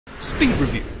Speed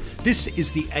review. This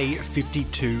is the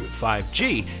A52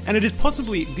 5G, and it is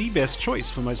possibly the best choice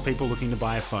for most people looking to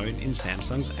buy a phone in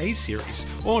Samsung's A series,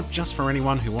 or just for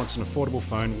anyone who wants an affordable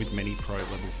phone with many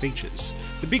pro-level features.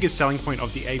 The biggest selling point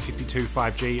of the A52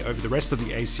 5G over the rest of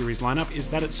the A series lineup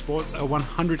is that it sports a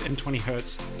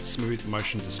 120Hz smooth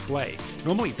motion display.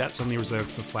 Normally that's only reserved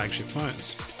for flagship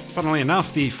phones. Funnily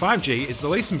enough, the 5G is the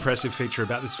least impressive feature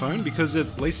about this phone because,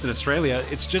 at least in Australia,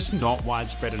 it's just not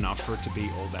widespread enough for it to be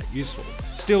all that useful.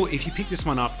 Still, if you pick this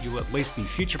one up, you'll at least be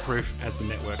future-proof as the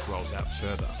network rolls out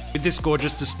further. With this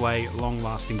gorgeous display,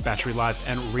 long-lasting battery life,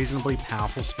 and reasonably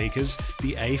powerful speakers,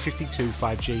 the A52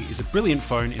 5G is a brilliant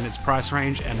phone in its price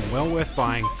range and well worth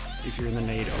buying if you're in the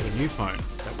need of a new phone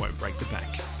that won't break the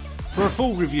bank. For a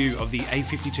full review of the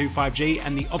A52 5G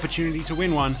and the opportunity to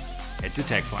win one, head to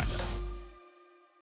TechFinder.